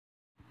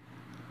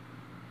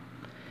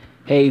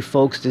Hey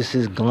folks, this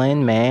is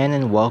Glenn Mann,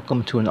 and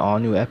welcome to an all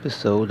new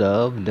episode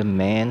of the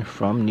Man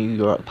from New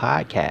York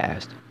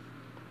podcast.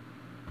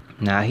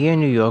 Now, here in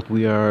New York,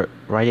 we are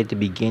right at the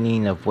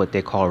beginning of what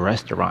they call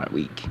Restaurant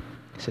Week.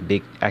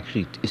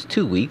 It's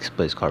 2 weeks,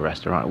 but it's called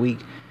Restaurant Week.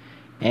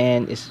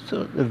 And it's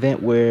sort of an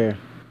event where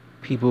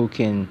people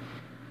can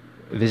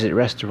visit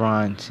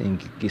restaurants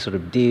and get sort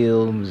of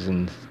deals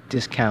and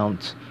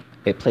discounts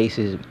at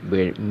places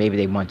where maybe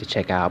they want to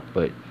check out,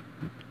 but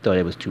thought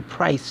it was too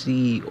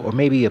pricey, or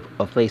maybe a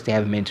place they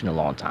haven't been to in a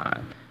long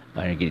time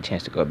and get a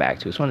chance to go back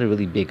to. It's one of the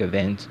really big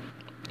events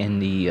in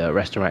the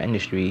restaurant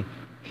industry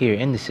here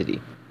in the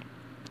city.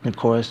 And of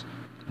course,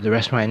 the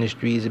restaurant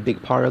industry is a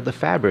big part of the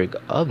fabric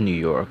of New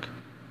York,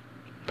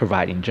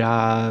 providing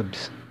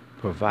jobs,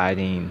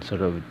 providing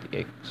sort of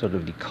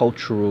the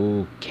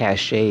cultural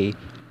cachet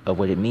of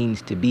what it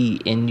means to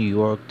be in New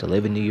York, to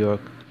live in New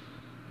York.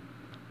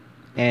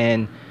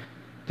 And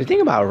the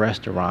thing about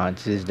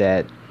restaurants is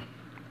that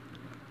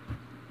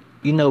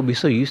we're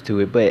so used to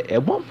it, but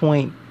at one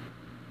point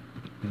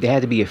there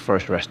had to be a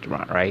first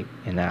restaurant, right?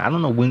 And I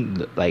don't know when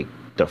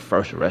the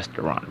first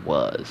restaurant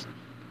was.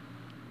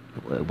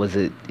 Was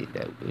it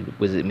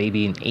was it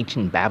maybe in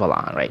ancient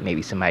Babylon, right?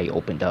 Maybe somebody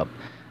opened up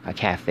a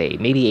cafe.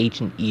 Maybe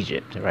ancient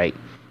Egypt, right?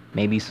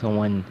 Maybe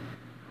someone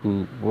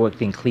who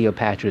worked in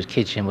Cleopatra's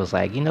kitchen was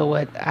like, you know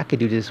what? I could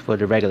do this for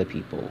the regular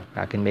people.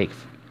 I can make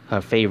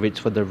her favorites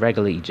for the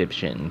regular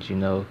Egyptians.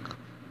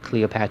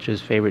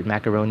 Cleopatra's favorite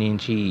macaroni and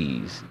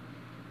cheese,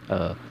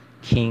 uh,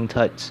 King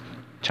Tut's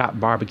chopped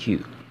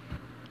barbecue,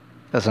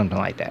 or something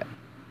like that.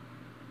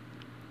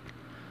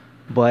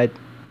 But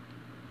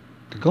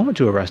to go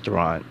into a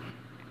restaurant,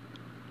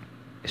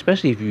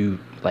 especially if you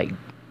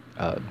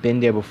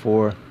been there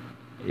before,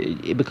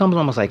 it becomes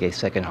almost like a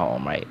second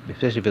home, right?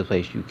 Especially if it's a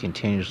place you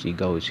continuously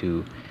go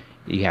to.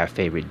 You have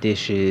favorite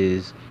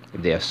dishes.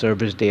 If there are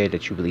servers there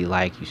that you really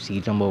like, you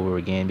see them over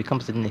again. It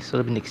becomes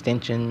sort of an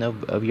extension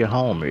of your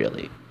home,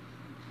 really.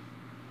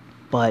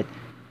 But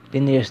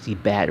then there's the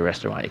bad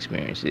restaurant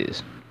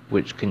experiences,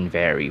 which can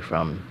vary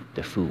from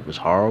the food was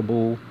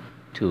horrible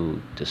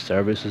to the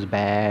service was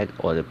bad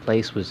or the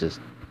place was just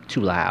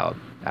too loud.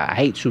 I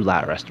hate too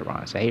loud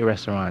restaurants. I hate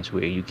restaurants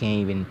where you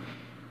can't even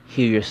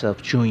hear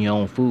yourself chewing your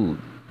own food,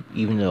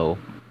 even though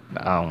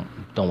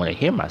don't want to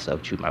hear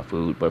myself chew my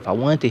food. But if I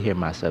wanted to hear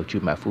myself chew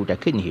my food, I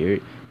couldn't hear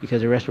it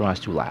because the restaurant's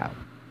too loud.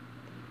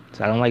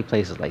 So I don't like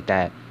places like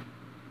that.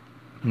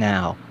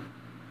 Now,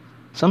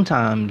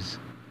 sometimes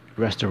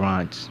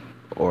restaurants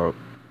or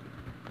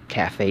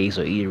cafes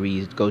or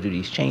eateries go through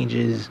these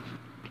changes.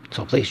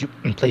 So a place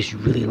you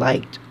really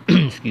liked,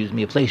 excuse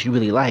me, a place you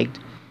really liked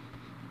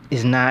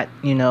is not,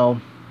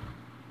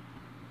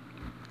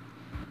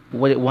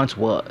 what it once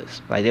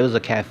was. Like there was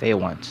a cafe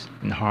once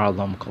in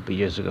Harlem a couple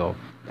years ago.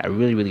 I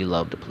really, really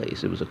loved the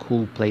place. It was a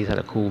cool place, had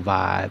a cool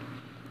vibe.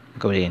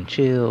 Go there and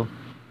chill.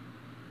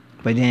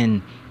 But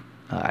then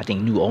I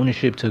think new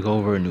ownership took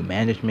over, new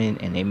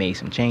management, and they made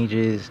some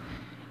changes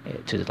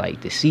to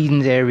like the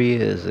seasons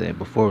areas. And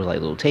before it was like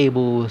little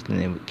tables, and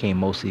then it became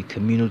mostly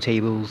communal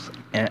tables.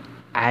 And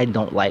I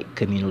don't like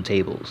communal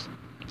tables.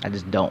 I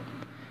just don't.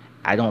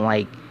 I don't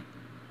like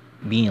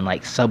being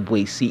like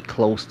subway seat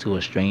close to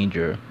a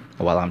stranger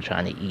while I'm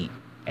trying to eat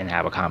and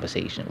have a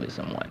conversation with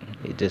someone.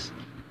 It just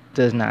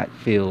does not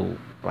feel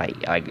right.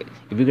 Like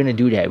if we're gonna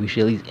do that, we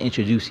should at least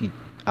introduce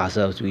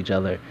ourselves to each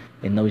other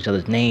and know each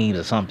other's names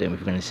or something. If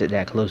we're gonna sit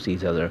that close to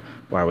each other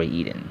while we're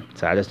eating,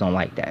 so I just don't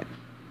like that.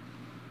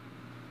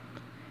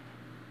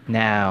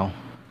 Now,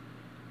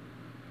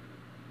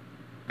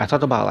 I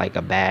talked about like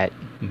a bad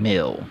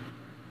meal.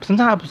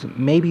 Sometimes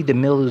maybe the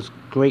meal is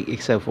great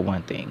except for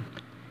one thing.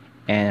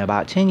 And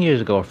about 10 years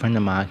ago, a friend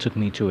of mine took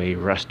me to a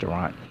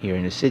restaurant here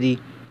in the city.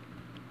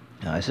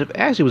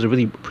 Actually was a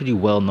really pretty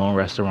well-known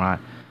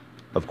restaurant.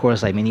 Of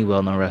course, like many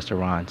well-known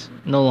restaurants,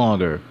 no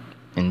longer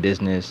in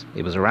business.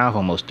 It was around for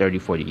almost 30,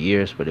 40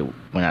 years, but it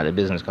went out of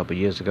business a couple of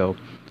years ago.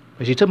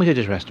 But she took me to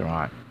this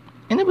restaurant,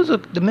 and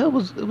the meal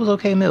was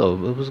okay meal.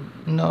 It was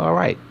all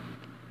right.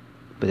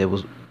 But it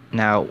was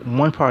now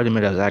one part of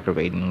it that was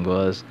aggravating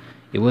was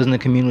it wasn't a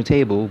communal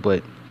table,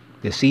 but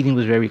the seating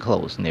was very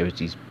close, and there was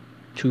these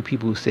two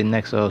people sitting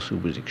next to us who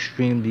was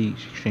extremely,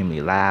 extremely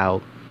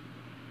loud,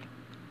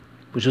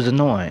 which was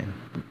annoying.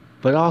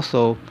 But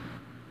also,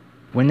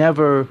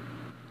 whenever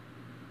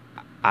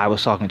I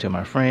was talking to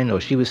my friend or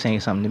she was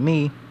saying something to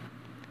me,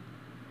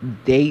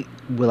 they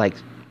were like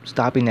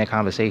stopping their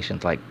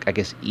conversations, like I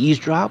guess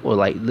eavesdrop or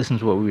like listen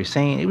to what we were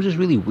saying. It was just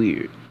really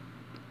weird.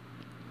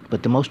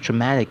 But the most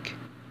traumatic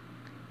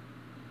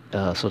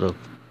sort of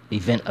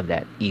event of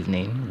that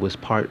evening was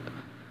part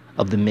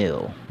of the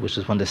meal, which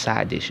was one of the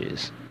side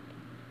dishes.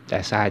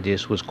 That side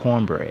dish was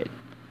cornbread.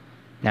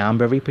 Now, I'm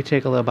very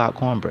particular about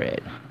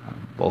cornbread.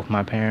 Both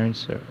my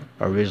parents are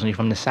originally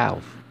from the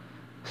South,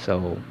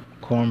 so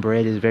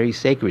cornbread is very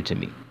sacred to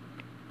me.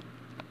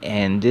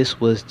 And this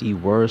was the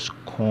worst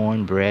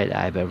cornbread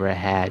I've ever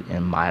had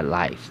in my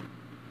life.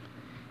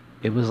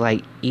 It was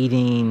like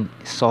eating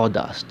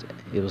sawdust.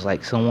 It was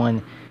like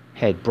someone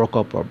had broke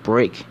up a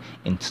brick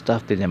and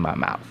stuffed it in my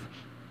mouth.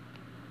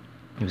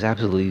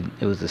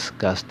 It was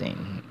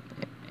disgusting.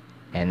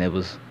 And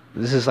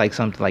this is like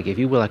something like if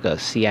you were like a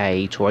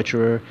CIA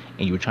torturer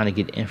and you were trying to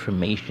get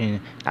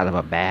information out of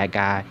a bad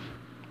guy,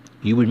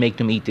 you would make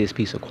them eat this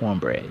piece of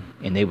cornbread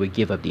and they would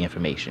give up the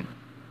information.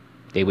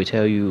 They would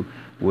tell you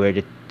where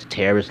the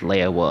terrorist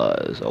lair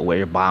was or where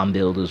the bomb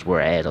builders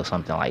were at or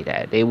something like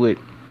that. They would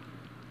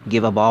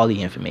give up all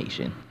the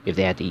information if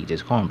they had to eat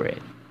this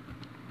cornbread.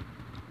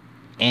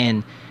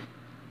 And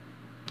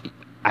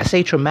I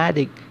say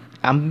traumatic,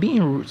 I'm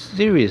being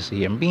serious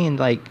here. I'm being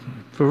like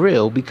for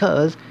real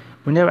because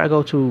whenever I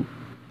go to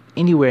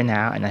anywhere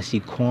now and I see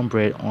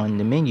cornbread on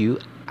the menu,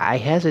 I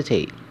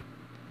hesitate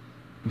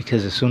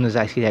because as soon as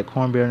I see that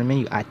cornbread on the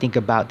menu, I think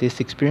about this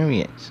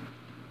experience.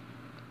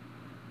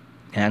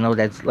 And I know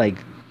that's like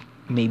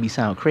maybe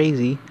sound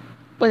crazy,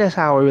 but that's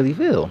how I really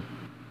feel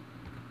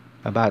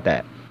about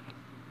that.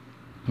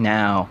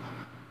 Now,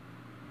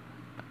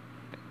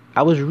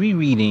 I was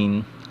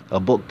rereading a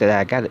book that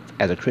I got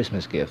as a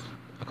Christmas gift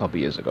a couple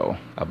years ago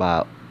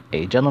about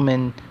a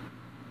gentleman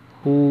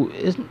who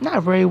is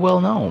not very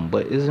well known,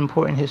 but is an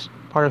important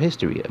part of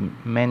history.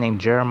 A man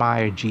named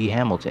Jeremiah G.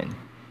 Hamilton.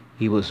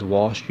 He was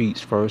Wall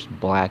Street's first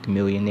black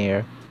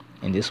millionaire,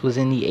 and this was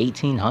in the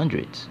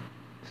 1800s.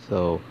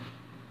 So,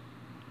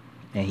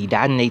 and he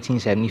died in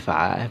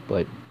 1875,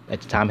 but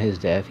at the time of his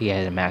death, he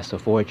had amassed a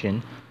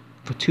fortune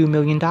for $2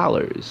 million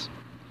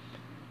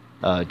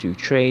through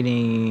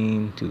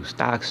trading, through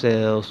stock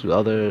sales, through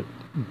other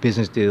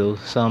business deals,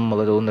 some a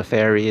little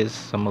nefarious,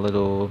 some a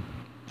little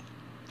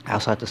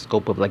outside the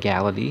scope of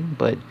legality,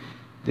 but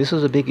this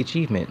was a big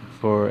achievement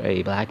for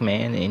a black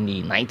man in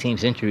the 19th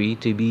century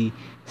to be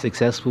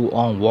successful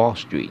on Wall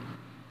Street.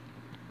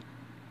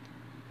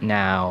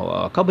 Now,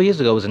 a couple years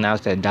ago, it was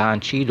announced that Don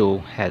Cheadle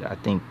had, I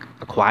think,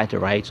 acquired the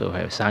rights or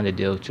had signed a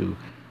deal to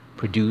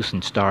produce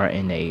and star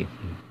in a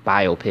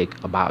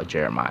biopic about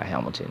Jeremiah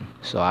Hamilton.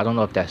 So I don't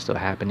know if that's still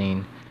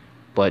happening.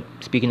 But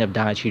speaking of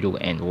Don Cheadle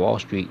and Wall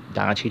Street,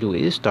 Don Cheadle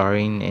is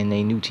starring in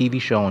a new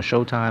TV show on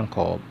Showtime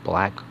called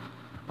Black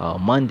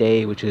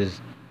Monday, which is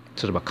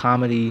sort of a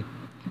comedy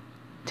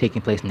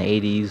taking place in the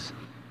 80s,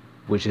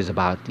 which is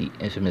about the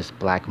infamous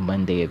Black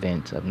Monday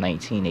event of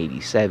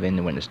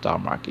 1987 when the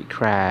stock market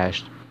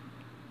crashed.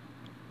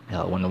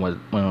 One of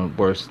the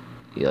worst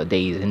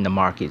days in the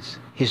market's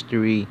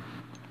history.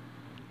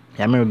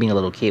 I remember being a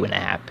little kid when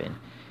that happened.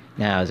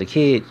 Now, as a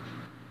kid,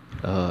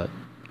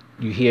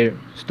 you hear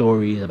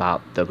stories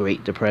about the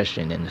Great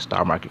Depression and the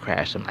stock market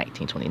crash of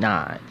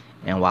 1929.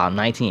 And while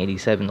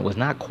 1987 was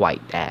not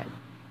quite that,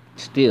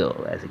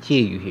 still, as a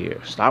kid, you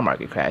hear stock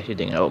market crash, you're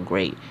thinking, oh,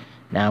 great.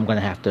 Now I'm going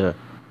to have to,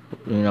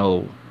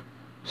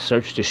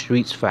 search the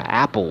streets for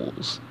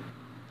apples,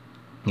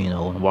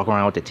 and walk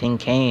around with a tin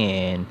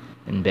can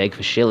and beg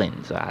for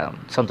shillings,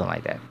 something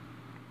like that.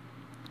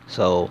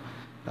 So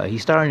he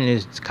started in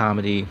his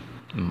comedy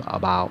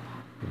about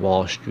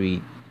Wall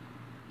Street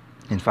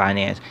and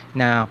finance.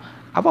 Now,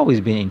 I've always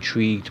been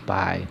intrigued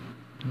by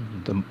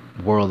the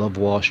world of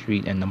Wall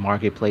Street and the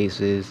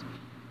marketplaces.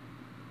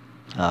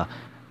 I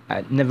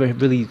never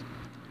really,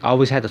 I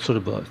always had a sort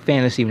of a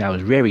fantasy when I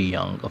was very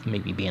young of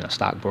maybe being a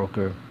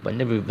stockbroker, but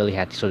never really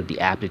had sort of the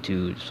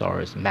aptitude as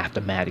far as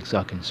mathematics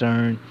are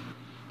concerned.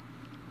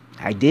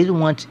 I did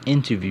once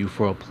interview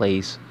for a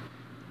place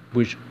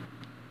which,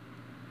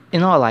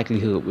 in all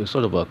likelihood, was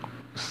sort of a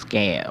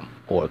scam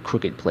or a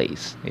crooked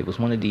place. It was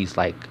one of these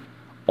like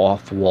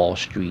off Wall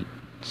Street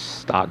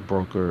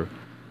stockbroker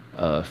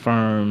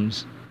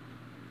firms.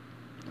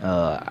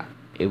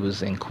 It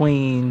was in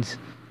Queens.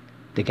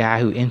 The guy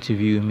who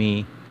interviewed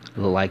me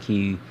looked like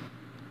he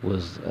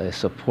was a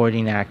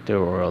supporting actor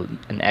or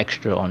an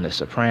extra on The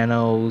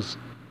Sopranos.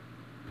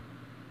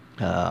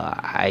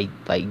 I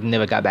like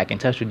never got back in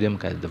touch with them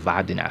because the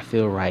vibe did not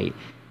feel right,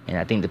 and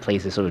I think the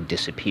place has sort of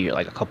disappeared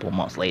like a couple of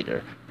months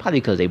later,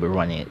 probably because they were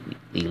running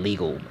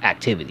illegal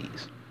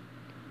activities.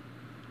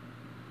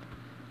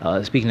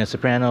 Speaking of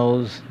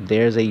Sopranos,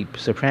 there's a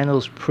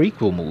Sopranos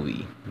prequel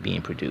movie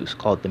being produced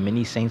called The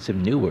Many Saints of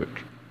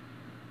Newark.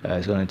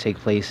 It's going to take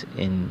place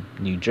in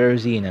New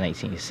Jersey in the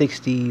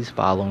 1960s,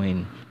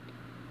 following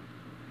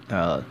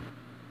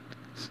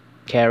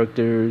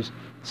characters,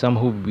 some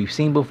who we've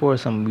seen before,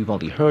 some we've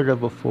only heard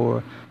of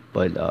before.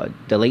 But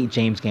the late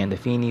James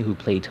Gandolfini, who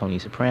played Tony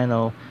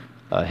Soprano,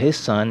 his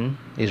son,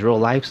 his real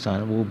life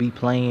son, will be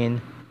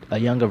playing a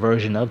younger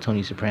version of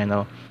Tony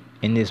Soprano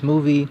in this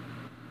movie.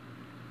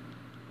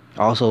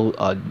 Also,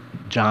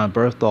 John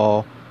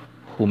Berthal,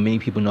 who many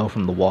people know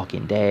from The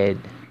Walking Dead,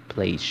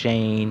 played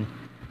Shane.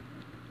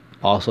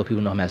 Also,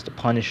 people know him as the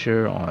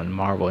Punisher on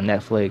Marvel and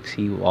Netflix.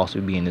 He will also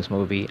be in this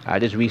movie. I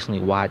just recently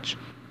watched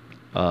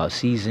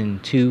season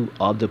 2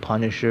 of The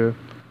Punisher.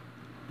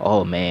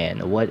 Oh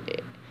man,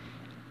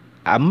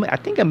 I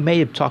think I may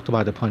have talked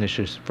about The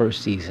Punisher's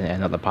first season in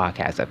another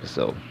podcast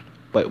episode.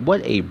 But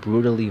what a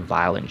brutally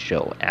violent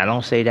show. And I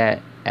don't say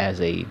that as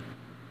a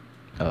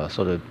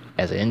sort of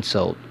as an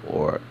insult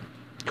or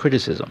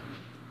criticism.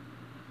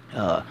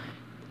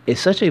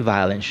 It's such a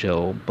violent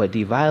show, but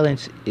the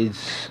violence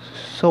is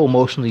so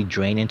emotionally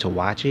draining to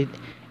watch it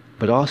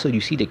but also you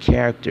see the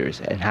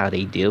characters and how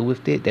they deal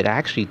with it that I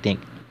actually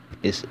think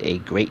is a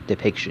great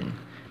depiction.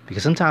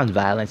 Because sometimes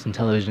violence in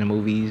television and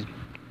movies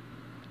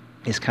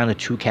is kind of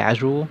too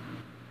casual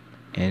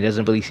and it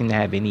doesn't really seem to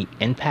have any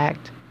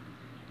impact.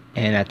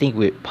 And I think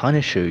with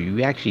Punisher,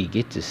 you actually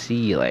get to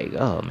see like,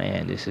 oh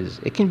man,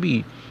 it can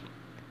be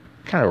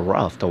kind of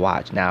rough to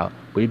watch. Now,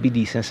 would it be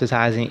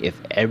desensitizing if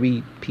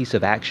every piece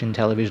of action,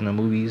 television, or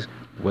movies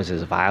was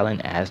as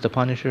violent as the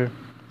Punisher?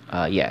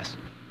 Yes,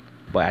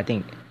 but I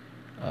think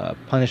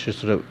Punisher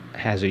sort of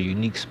has a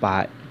unique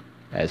spot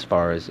as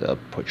far as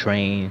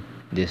portraying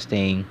this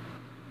thing.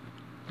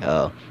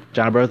 Uh,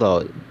 John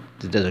Berthold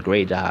does a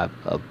great job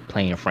of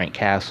playing Frank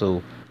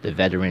Castle, the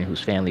veteran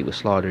whose family was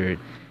slaughtered,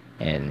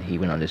 and he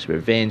went on this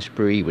revenge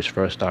spree, which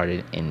first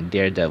started in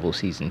Daredevil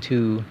season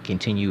 2,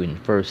 continued in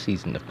first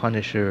season of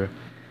Punisher.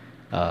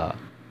 Uh,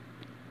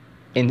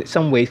 in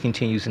some ways,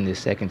 continues in this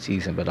second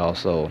season, but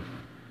also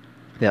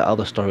there are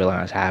other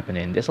storylines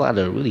happening. There's a lot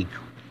of really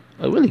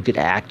good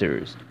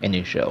actors in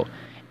this show,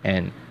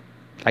 and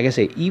like I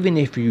said, even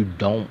if you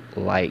don't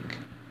like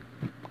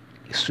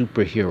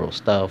superhero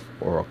stuff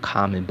or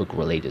comic book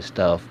related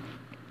stuff,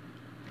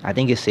 I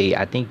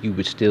think you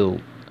would still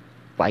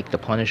like the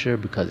Punisher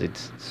because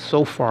it's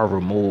so far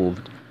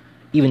removed,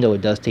 even though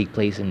it does take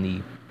place in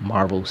the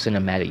Marvel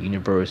Cinematic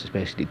Universe,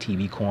 especially the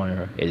TV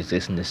corner. It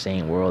exists in the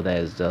same world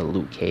as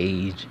Luke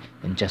Cage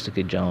and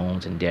Jessica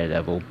Jones and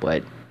Daredevil,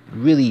 but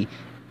really,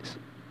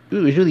 it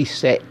was really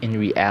set in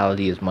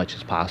reality as much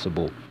as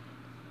possible.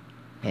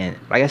 And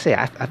like I say,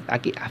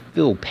 I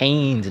feel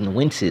pains and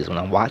winces when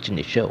I'm watching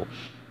the show.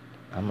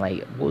 I'm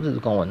like, what is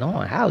going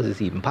on? How is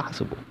this even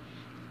possible?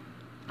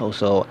 Oh,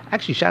 so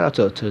actually, shout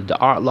out to the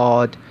Art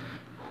Lord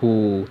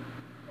who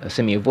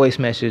sent me a voice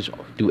message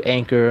through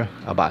Anchor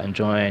about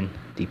enjoying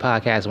the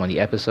podcast, one of the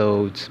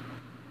episodes,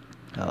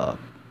 uh,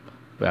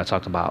 where I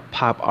talked about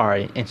pop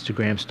art and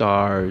Instagram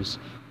stars.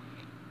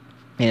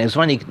 And it's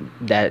funny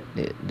that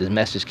this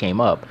message came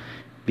up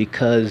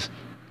because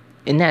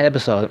in that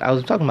episode, I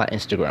was talking about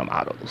Instagram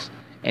models.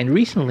 And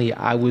recently,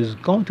 I was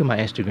going through my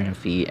Instagram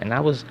feed, and I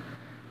was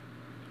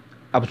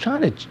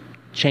trying to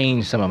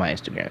change some of my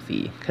Instagram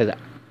feed because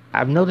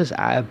I've noticed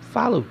I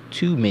follow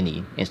too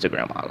many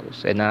Instagram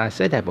models, and I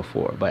said that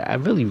before, but I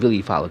really,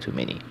 really follow too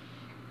many.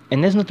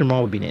 And there's nothing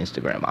wrong with being an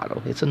Instagram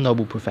model. It's a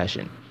noble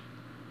profession,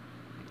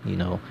 you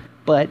know.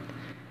 But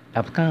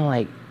I was kind of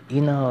like,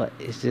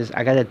 it's just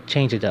I gotta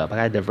change it up. I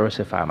gotta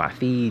diversify my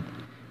feed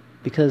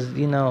because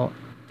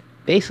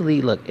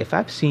basically, look, if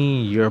I've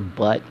seen your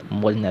butt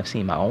more than I've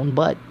seen my own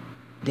butt,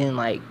 then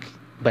like,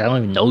 but I don't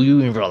even know you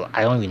in real.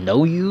 I don't even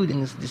know you.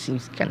 Then this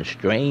seems kind of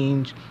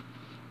strange.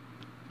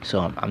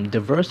 So I'm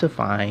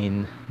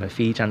diversifying my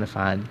feed, trying to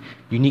find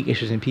unique,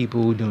 interesting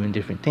people doing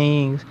different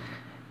things.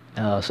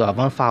 So I've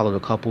unfollowed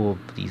a couple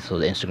of these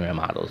sort of Instagram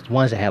models,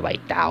 ones that have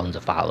like thousands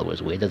of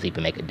followers, where it doesn't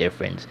even make a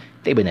difference.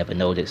 They would never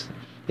notice.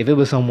 If it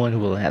was someone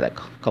who had like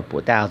a couple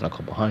of thousand, a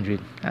couple hundred,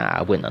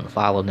 I wouldn't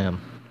unfollow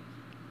them.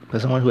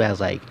 But someone who has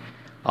like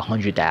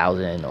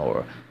 100,000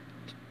 or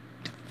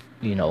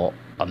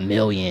a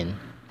million,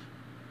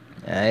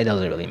 it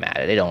doesn't really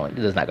matter.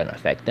 It's not gonna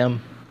affect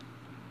them.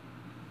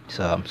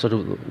 So I'm sort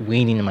of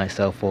weaning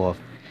myself off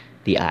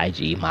the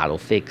IG model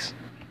fix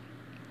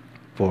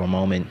for a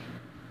moment.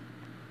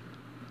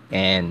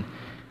 And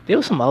there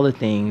were some other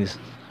things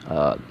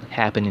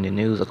happening in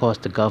the news. Of course,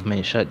 the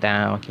government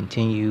shutdown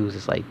continues.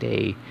 It's like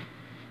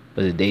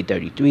was it day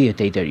 33 or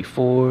day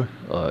 34?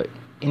 Or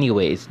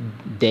anyway, it's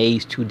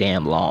days too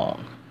damn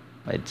long.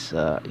 It's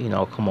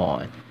come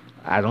on.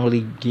 I don't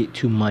really get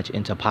too much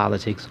into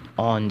politics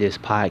on this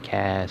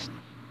podcast,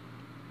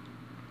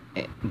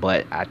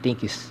 but I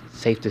think it's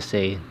safe to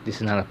say this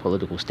is not a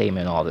political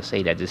statement at all to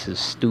say that this is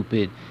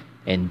stupid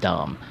and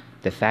dumb.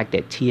 The fact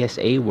that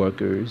TSA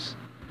workers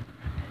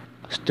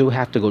still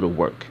have to go to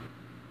work,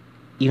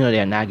 even though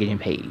they're not getting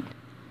paid.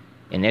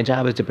 And their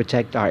job is to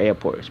protect our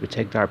airports,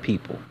 protect our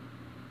people.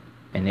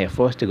 And they're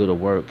forced to go to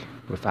work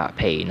without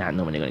pay, not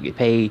knowing they're going to get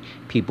paid.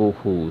 People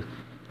who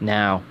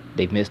now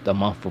they've missed a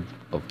month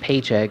of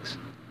paychecks,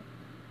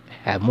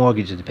 have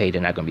mortgages to pay,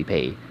 they're not going to be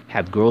paid,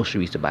 have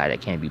groceries to buy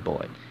that can't be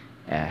bought,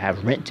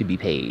 have rent to be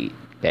paid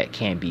that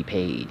can't be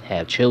paid,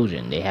 have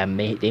children, they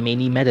may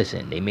need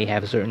medicine, they may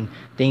have certain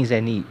things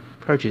that need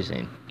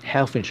purchasing,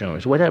 health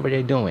insurance, whatever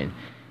they're doing.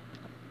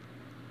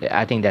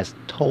 I think that's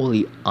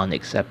totally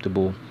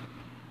unacceptable.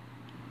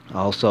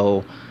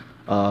 Also,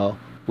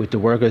 with the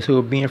workers who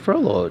are being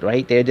furloughed,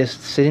 right? They're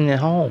just sitting at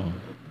home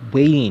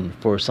waiting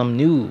for some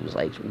news,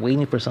 like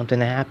waiting for something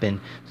to happen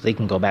so they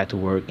can go back to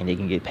work and they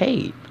can get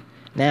paid.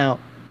 Now,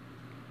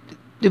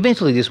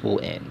 eventually this will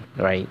end,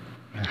 right?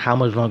 How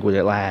much longer will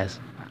it last?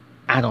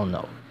 I don't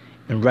know.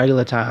 In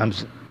regular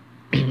times,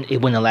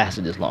 it wouldn't have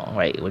lasted this long,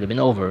 right? It would have been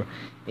over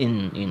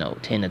in,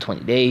 10 to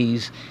 20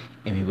 days,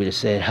 and we would have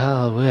said,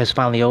 oh, well, it's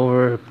finally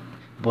over.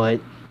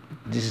 But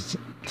this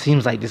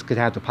seems like this could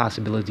have the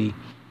possibility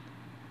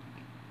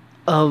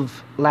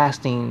of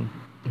lasting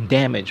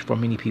damage for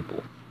many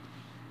people.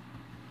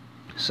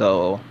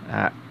 So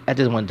I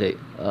just wanted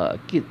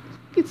to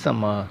get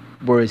some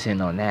words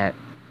in on that.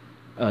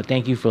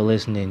 Thank you for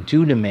listening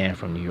to the Man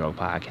from New York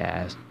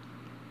podcast.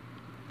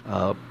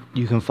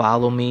 You can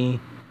follow me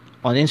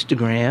on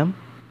Instagram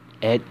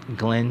at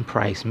Glenn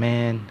Price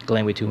Man,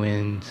 Glenn with two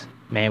N's,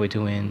 Man with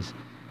two N's.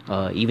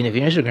 Even if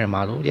you're an Instagram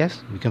model,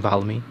 yes, you can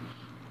follow me.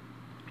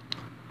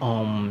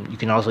 You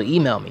can also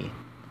email me.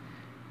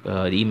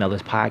 The email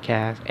is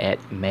podcast at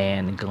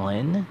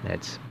manglenn.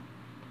 That's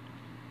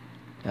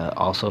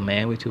also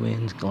Man with two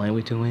N's, Glenn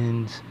with two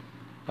N's.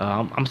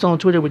 I'm still on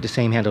Twitter with the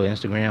same handle on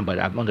Instagram, but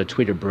I'm on the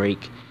Twitter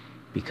break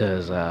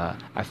because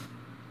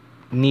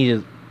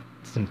needed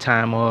some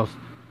time off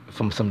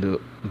from some of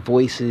the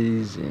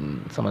voices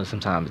and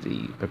sometimes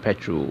the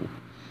perpetual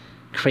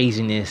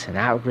craziness and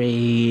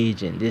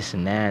outrage and this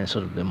and that and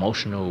sort of the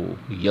emotional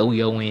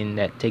yo-yoing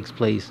that takes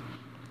place.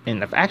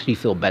 And I actually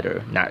feel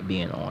better not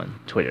being on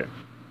Twitter.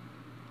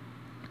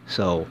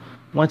 So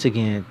once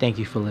again, thank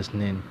you for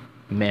listening.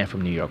 Man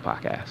from New York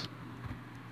podcast.